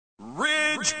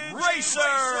Ridge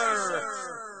Racer!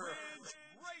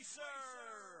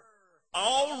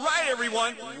 All right,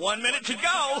 everyone, 1 minute to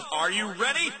go. Are you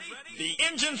ready? The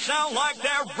engines sound like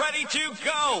they're ready to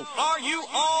go. Are you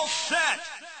all set?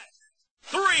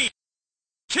 3,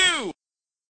 2,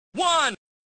 1,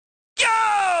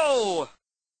 go!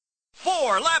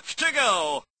 4 laps to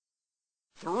go.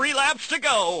 3 laps to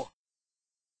go.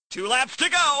 2 laps to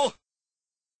go.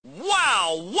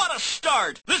 Wow, what a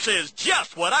start! This is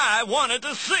just what I wanted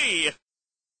to see.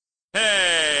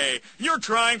 Hey, you're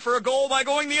trying for a goal by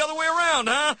going the other way around,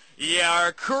 huh?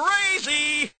 You're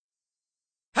crazy!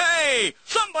 Hey,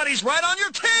 somebody's right on your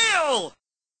tail!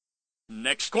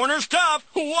 Next corner's tough.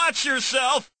 Watch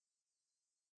yourself.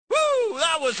 Woo,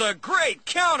 that was a great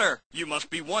counter. You must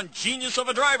be one genius of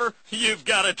a driver. You've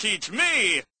got to teach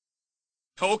me.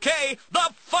 Okay, the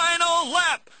final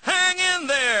lap. Hang in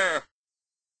there.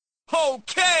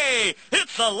 Okay,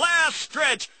 it's the last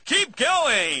stretch. Keep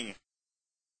going.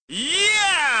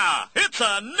 Yeah, it's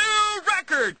a new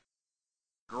record.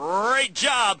 Great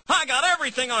job. I got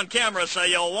everything on camera, so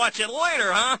you'll watch it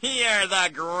later, huh? You're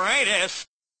the greatest.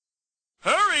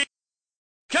 Hurry.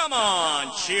 Come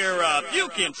on, cheer up. You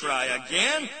can try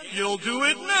again. You'll do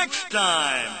it next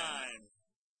time.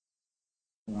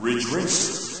 Ridge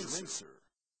Racer.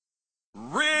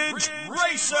 Ridge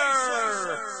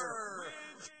Racer.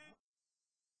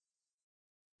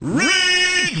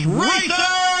 Ridge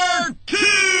Racer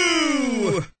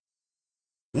 2!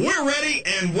 We're ready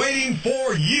and waiting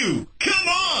for you. Come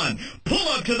on, pull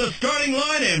up to the starting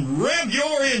line and rev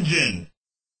your engine.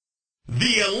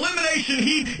 The elimination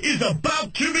heat is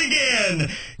about to begin.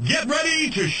 Get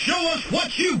ready to show us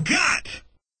what you got.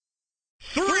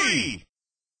 3,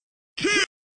 2,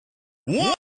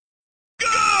 1,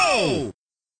 go!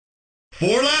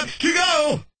 4 laps to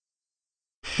go.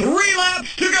 3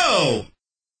 laps to go.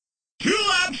 2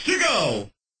 laps to go.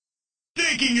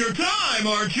 Taking your time,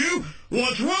 aren't you?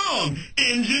 What's wrong?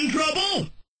 Engine trouble?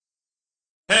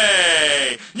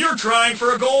 Hey, you're trying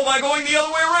for a goal by going the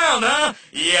other way around, huh?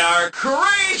 You're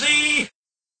crazy!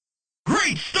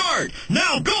 Great start!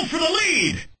 Now go for the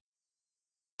lead!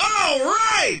 All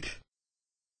right!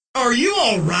 Are you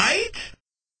all right?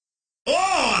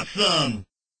 Awesome!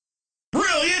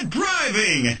 Brilliant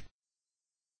driving!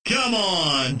 Come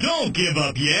on, don't give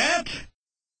up yet!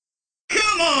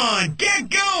 Come on, get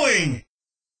going!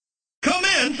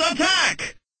 Commence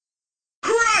attack!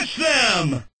 Crush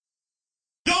them!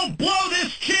 Don't blow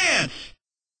this chance!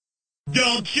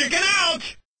 Don't chicken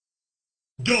out!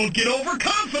 Don't get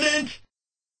overconfident!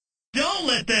 Don't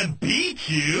let them beat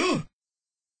you!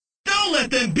 Don't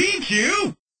let them beat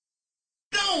you!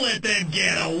 Don't let them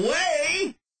get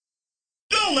away!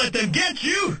 Don't let them get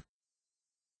you!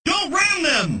 Don't ram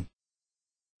them!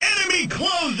 Enemy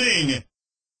closing!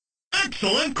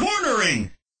 Excellent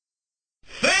cornering!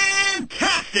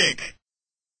 Fantastic!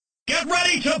 Get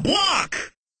ready to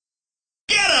block!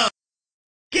 Get them!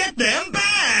 Get them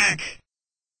back!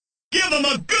 Give them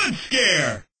a good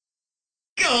scare!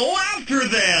 Go after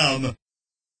them!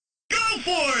 Go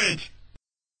for it!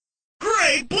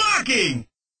 Great blocking!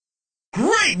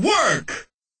 Great work!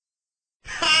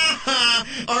 Ha ha!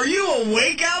 Are you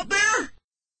awake out there?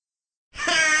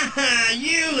 Ha ha!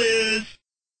 You lose!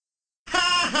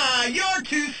 Ha ha! You're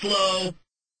too slow!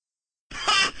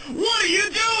 Ha! What are you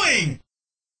doing?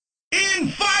 In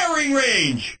firing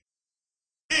range!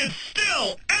 It's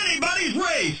still anybody's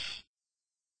race!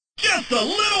 Just a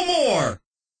little more!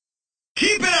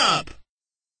 Keep it up!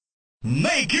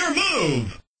 Make your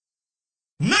move!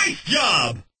 Nice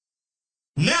job!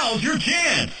 Now's your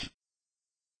chance!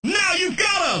 Now you've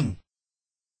got him!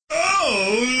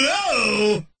 Oh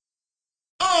no!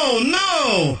 Oh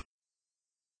no!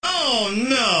 Oh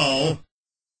no!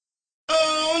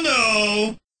 Oh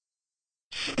no!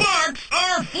 Sparks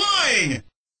are flying!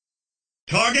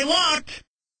 Target locked!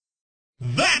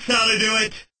 That's how to do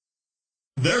it!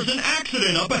 There's an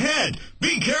accident up ahead!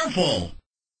 Be careful!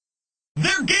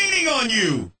 They're gaining on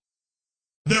you!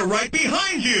 They're right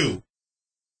behind you!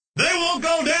 They won't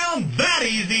go down that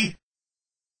easy!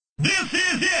 This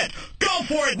is it! Go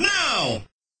for it now!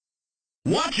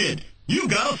 Watch it! You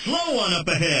got a slow one up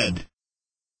ahead!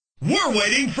 We're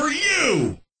waiting for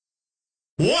you!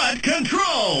 What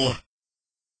control?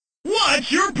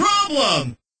 What's your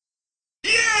problem?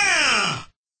 Yeah!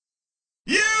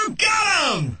 You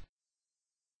got him!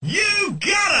 You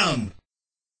got him!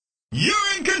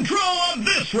 You're in control of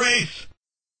this race!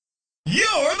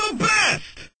 You're the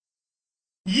best!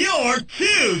 You're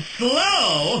too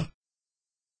slow!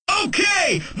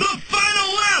 Okay, the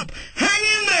final lap! Hang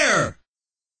in there!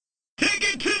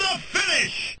 Take it to the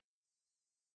finish!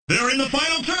 They're in the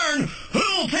final turn!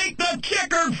 Who'll take the checkered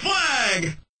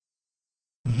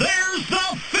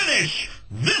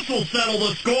This'll settle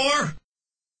the score.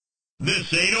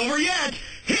 This ain't over yet.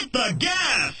 Hit the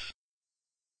gas.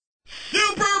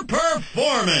 Super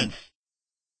performance.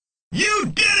 You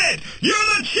did it! You're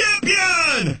the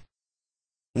champion!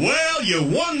 Well, you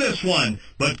won this one,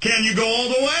 but can you go all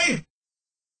the way?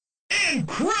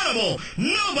 Incredible!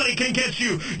 Nobody can catch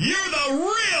you! You're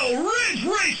the real Ridge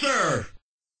Racer!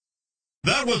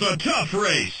 That was a tough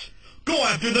race. Go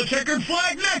after the checkered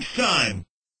flag next time.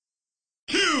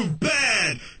 Too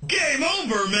bad! Game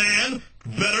over, man!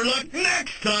 Better luck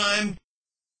next time!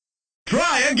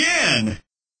 Try again!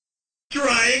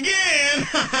 Try again!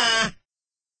 Ha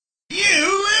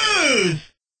You lose!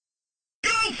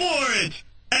 Go for it!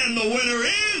 And the winner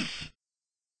is...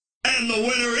 And the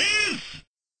winner is...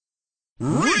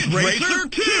 Ridge Racer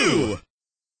 2!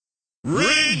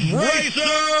 Ridge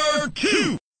Racer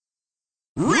 2!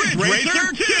 Ridge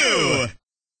Racer 2!